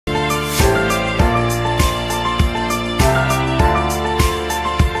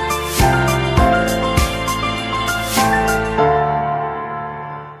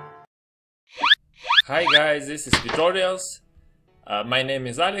guys, this is Vitorials. My name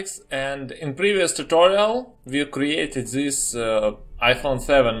is Alex, and in previous tutorial we created this iPhone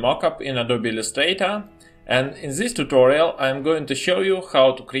 7 mockup in Adobe Illustrator, and in this tutorial I'm going to show you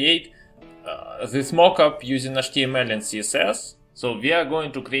how to create this mockup using HTML and CSS. So we are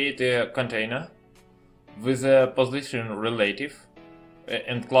going to create a container with a position relative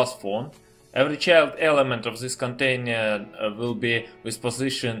and class font. Every child element of this container will be with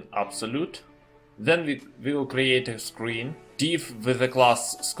position absolute. Then we will create a screen, div with the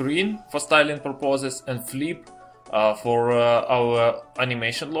class screen for styling purposes, and flip for our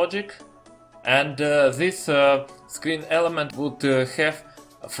animation logic. And this screen element would have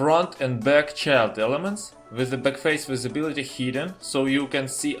front and back child elements with the backface visibility hidden, so you can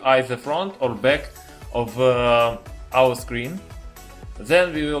see either front or back of our screen.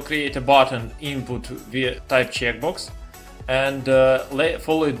 Then we will create a button input via type checkbox, and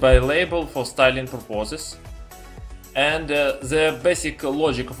followed by a label for styling purposes. And the basic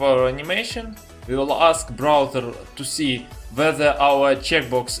logic of our animation, we will ask browser to see whether our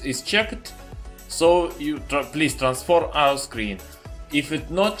checkbox is checked, so you please transform our screen. If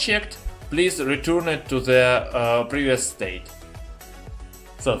it's not checked, please return it to the previous state.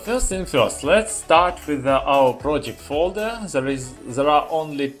 So first thing first, let's start with our project folder. There are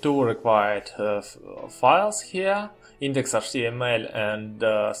only two required files here, index.html and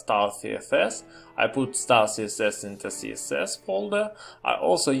 *css. I put *css into CSS folder. I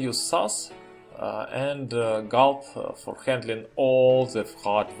also use Sass and Gulp for handling all the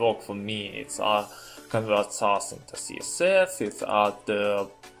hard work for me. It's convert Sass into CSS, it's add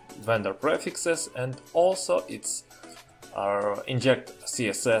vendor prefixes, and also it's inject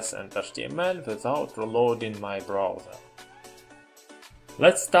CSS and HTML without reloading my browser.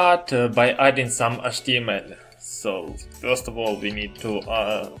 Let's start by adding some HTML. So first of all, we need to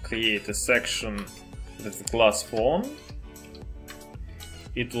create a section with the class font.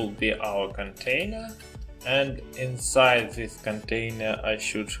 It will be our container, and inside this container I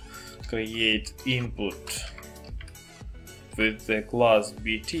should create input with the class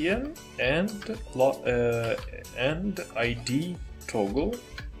btn and id toggle,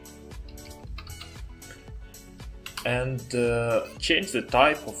 and change the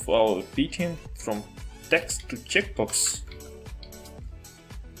type of our btn from text to checkbox.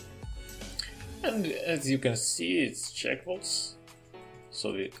 And as you can see, it's checkbox,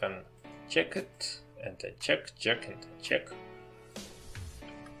 so we can check it and then check and then check.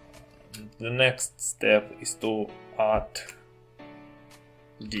 The next step is to add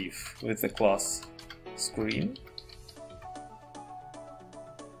div with the class screen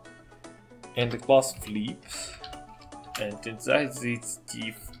and the class flip, and inside this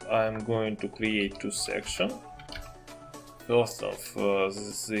div I'm going to create two sections. First of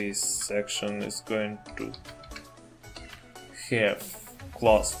this section is going to have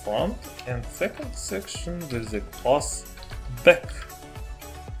class front, and second section with the class back.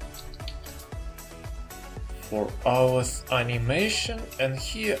 For our animation, and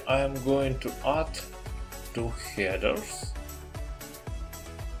here I am going to add two headers,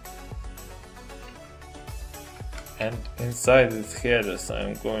 and inside these headers I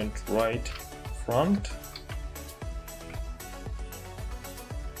am going to write front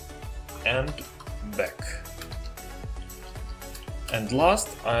and back. And last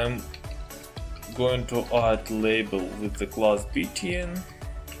I am going to add label with the class btn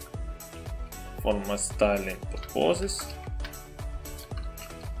for my styling purposes.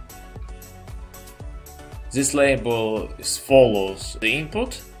 This label follows the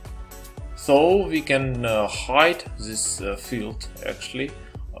input, so we can hide this field actually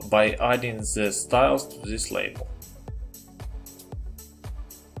by adding the styles to this label.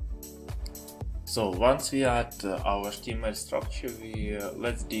 So once we add our HTML structure,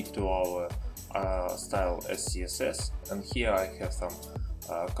 let's dig to our style as CSS, and here I have some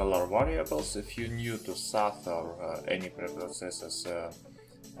color variables. If you're new to Sass or any preprocessors,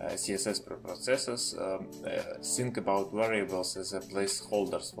 CSS preprocessors, think about variables as a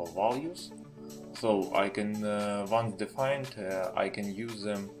placeholders for values. So I can, once defined, I can use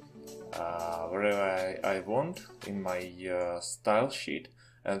them wherever I want in my style sheet,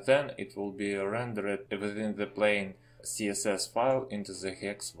 and then it will be rendered within the plain CSS file into the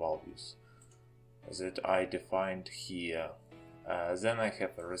hex values that I defined here. Then I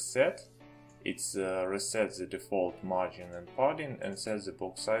have a reset. It's reset the default margin and padding and set the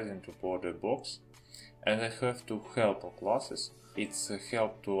box size into border box. And I have two helper classes. It's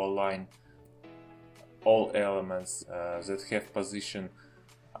help to align all elements that have position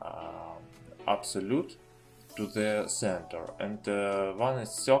absolute to the center, and one is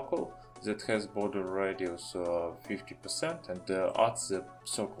circle that has border radius 50% and adds the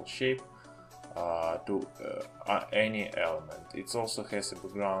circle shape to any element. It also has a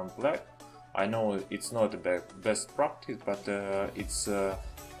background black. I know it's not a best practice, but it's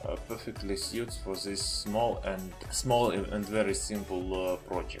perfectly suits for this small and very simple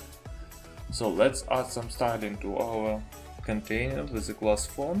project. So let's add some styling to our container with the class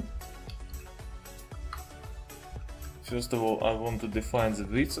font. First of all, I want to define the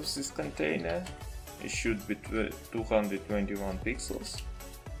width of this container. It should be 221 pixels.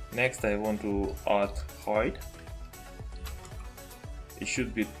 Next, I want to add height. It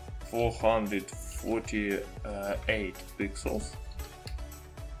should be 448 pixels.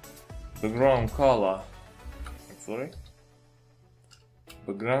 Background color,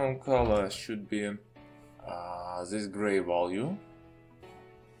 background color should be this gray value.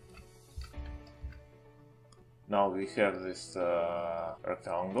 Now we have this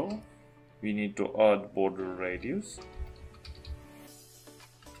rectangle. We need to add border radius.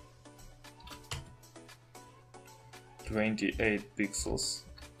 (28 pixels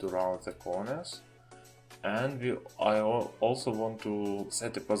to round the corners, and I also want to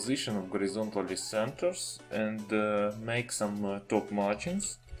set a position of horizontally centers and make some top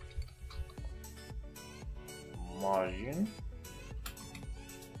margins. Margin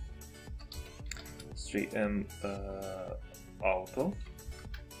 3M auto.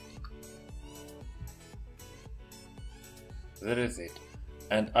 That is it.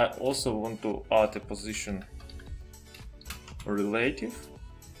 And I also want to add a position relative.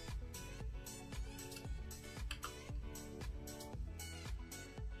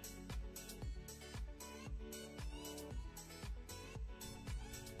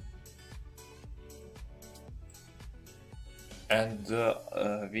 And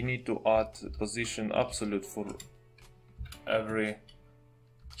we need to add position absolute for every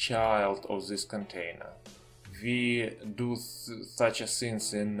child of this container. We do such a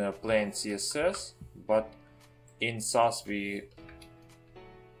things in plain CSS, but in Sass we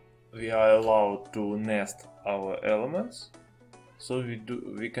are allowed to nest our elements, so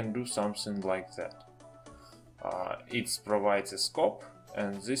we can do something like that. It provides a scope,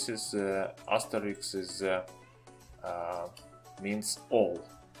 and this is asterisk is means all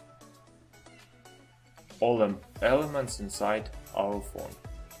elements inside our font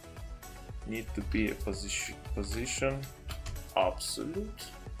need to be a position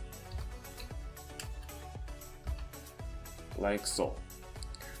absolute, like so.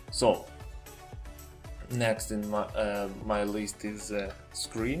 So next in my list is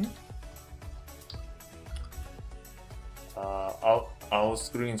screen. Our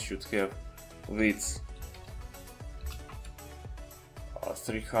screen should have width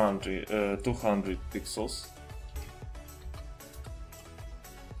 200 pixels.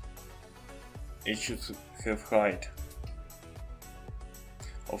 It should have height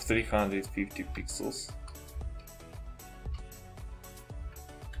of 350 pixels.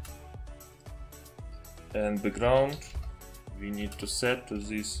 And background we need to set to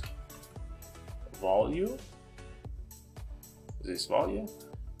this value. It's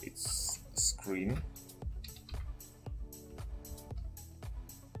screen.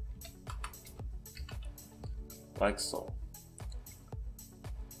 Like so.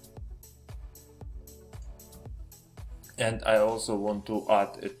 And I also want to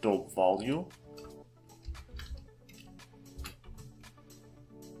add a top value,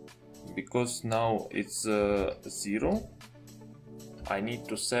 because now it's 0. I need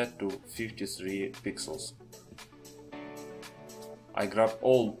to set to 53 pixels. I grab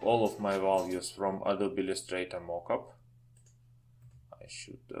all of my values from Adobe Illustrator mockup. I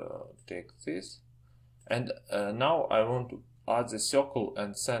should take this. And now I want to add the circle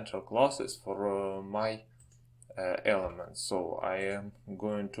and center classes for my elements. So I am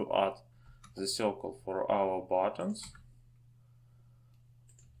going to add the circle for our buttons.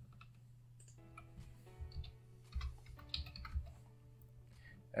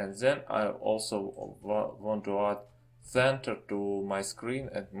 And then I also want to add center to my screen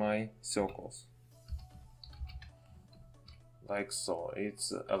and my circles. Like so. It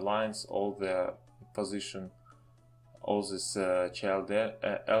aligns all the position, all these child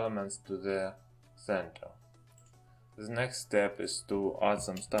elements to the center. The next step is to add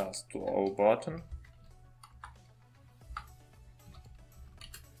some styles to our button.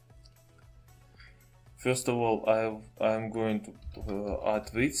 First of all, I'm going to add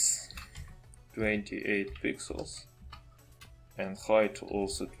width 28 pixels and height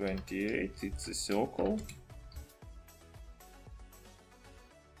also 28. It's a circle.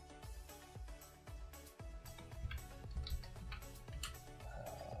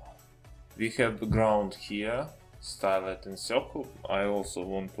 We have background here, style it in circle. I also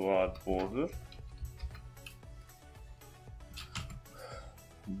want to add border.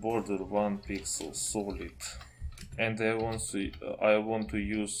 Border 1 pixel solid. And I want to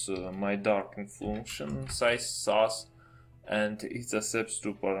use my darken function, size Sass, and it accepts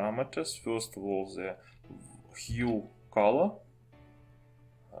two parameters. First of all, the hue color.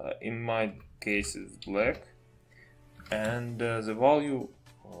 In my case, it's black, and the value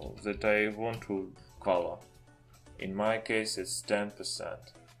that I want to color. In my case, it's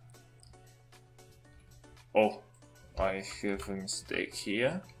 10%. Oh, I have a mistake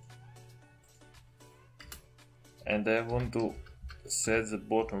here. And I want to set the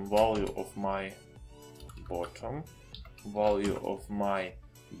bottom value of my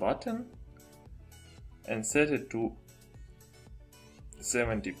button and set it to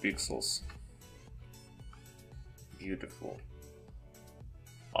 70 pixels. Beautiful.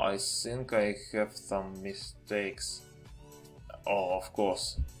 I think I have some mistakes. Oh, of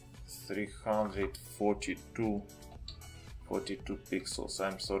course, 342 pixels.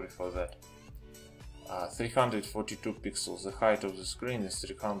 I'm sorry for that. 342 pixels. The height of the screen is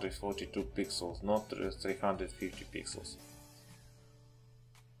 342 pixels, not 350 pixels.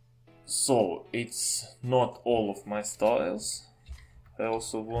 So it's not all of my styles. I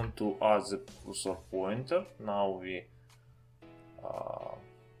also want to add the cursor pointer. Now we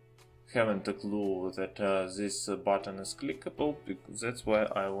haven't a clue that this button is clickable, because that's why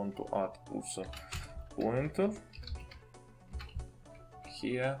I want to add cursor pointer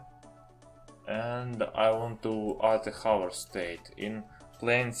here. And I want to add a hover state. In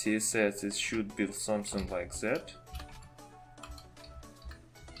plain CSS it should be something like that.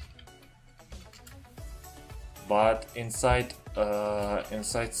 But inside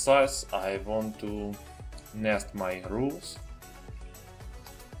Sass I want to nest my rules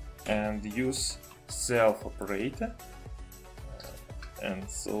and use self operator, and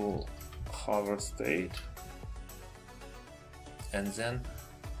so hover state, and then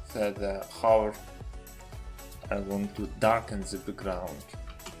for the hover I want to darken the background.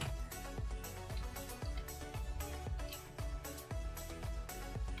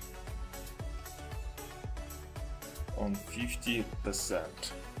 On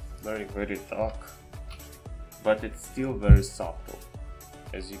 50%. Very dark, but it's still very subtle.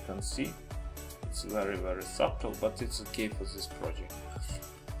 As you can see, it's very subtle, but it's okay for this project.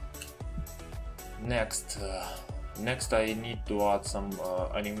 Next I need to add some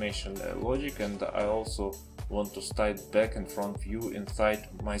animation logic, and I also want to style back and front view inside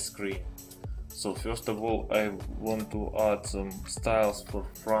my screen. So first of all, I want to add some styles for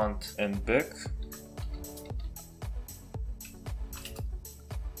front and back.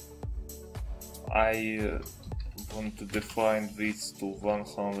 I want to define width to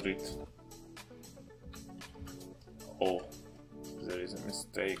 100. Oh, there is a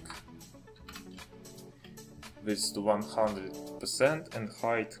mistake. Width to 100% and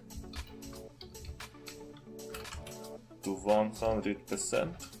height to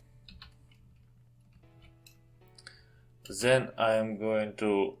 100%. Then I am going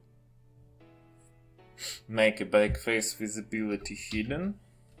to make a back face visibility hidden.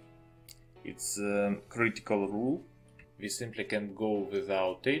 It's a critical rule. We simply can't go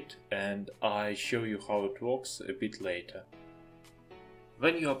without it, and I show you how it works a bit later.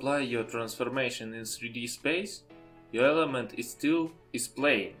 When you apply your transformation in 3D space, your element is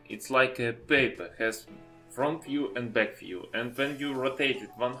plain. It's like a paper, has front view and back view, and when you rotate it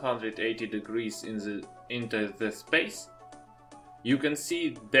 180 degrees into the space, you can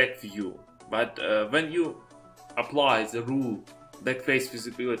see back view. But when you apply the rule back face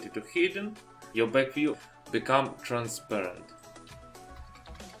visibility to hidden, your back view become transparent.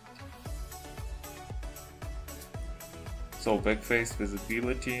 So back face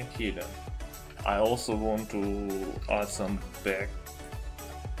visibility hidden. I also want to add some back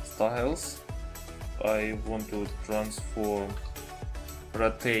styles. I want to transform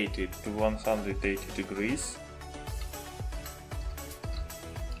rotate it to 180 degrees.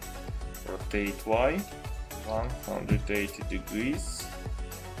 Rotate Y 180 degrees.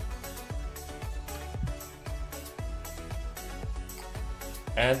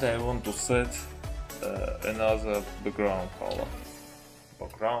 And I want to set another background color.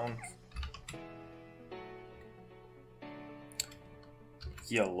 Background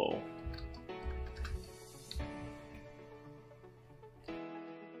yellow.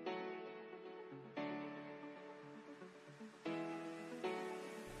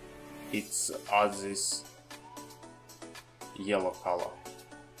 It's this yellow color.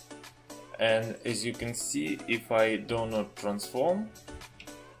 And as you can see, if I do not transform,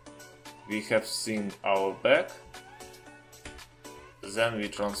 we have seen our back, then we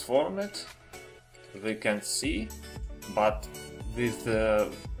transform it, we can see, but with the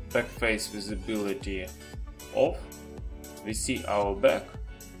back face visibility off, we see our back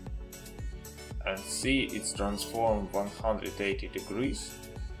and see it's transformed 180 degrees.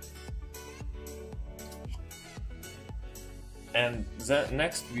 And then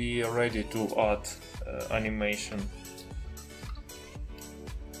next we are ready to add animation.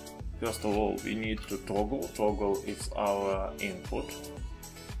 First of all, we need to toggle. Toggle is our input.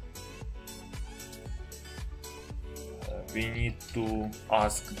 We need to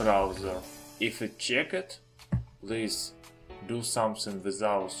ask browser if it check it, please do something with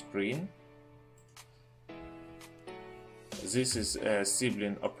our screen. This is a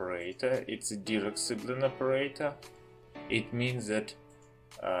sibling operator. It's a direct sibling operator. It means that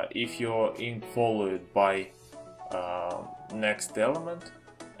if your ink followed by next element,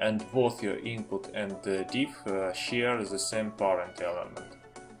 and both your input and the div share the same parent element.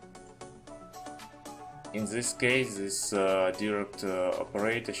 In this case, this direct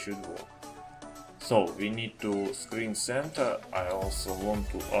operator should work. So we need to screen center. I also want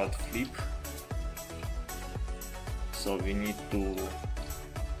to add flip. So we need to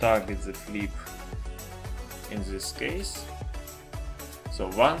target the flip in this case. So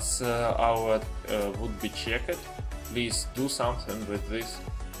once our would be checked, please do something with this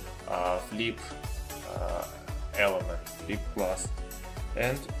flip element, flip class,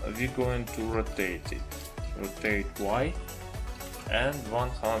 and we're going to rotate it. Rotate Y and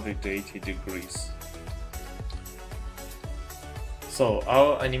 180 degrees. So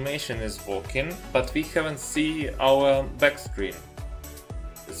our animation is working, but we haven't seen our back screen.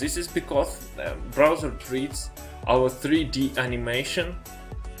 This is because the browser treats our 3D animation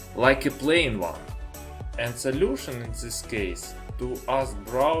like a plain one, and solution in this case to ask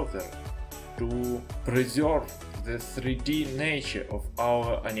browser to preserve the 3D nature of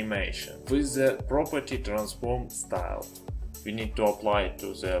our animation with the property transform style. We need to apply it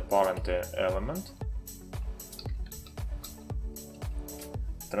to the parent element.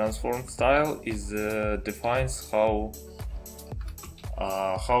 Transform style is defines how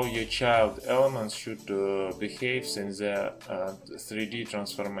your child elements should behave in the 3D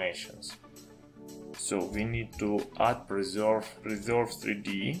transformations. So we need to add preserve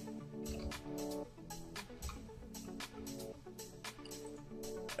 3D,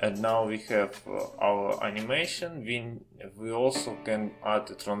 and now we have our animation. We also can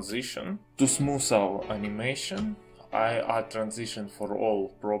add a transition to smooth our animation. I add transition for all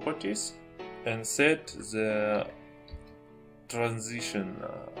properties and set the transition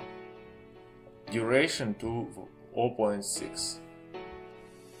duration to 0.6.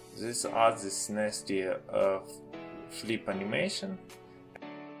 This adds this nasty flip animation.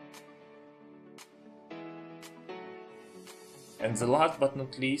 And the last but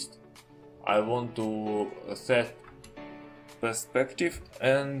not least, I want to set perspective,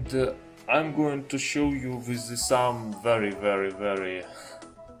 and I'm going to show you with some very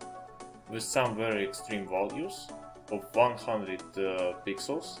extreme values of 100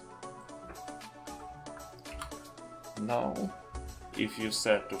 pixels. Now if you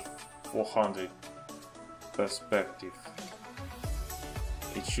set to 400 perspective,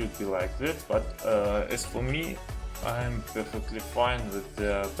 it should be like that, but as for me, I'm perfectly fine with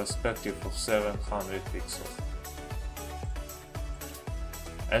the perspective of 700 pixels.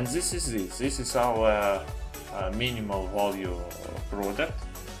 And this is our minimal value product,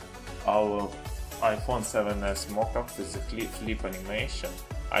 our iPhone 7s mockup with the flip animation.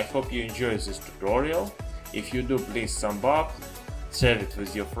 I hope you enjoy this tutorial. If you do, please thumb up, share it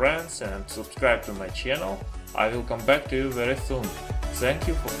with your friends and subscribe to my channel. I will come back to you very soon. Thank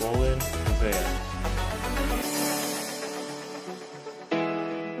you for following to the end.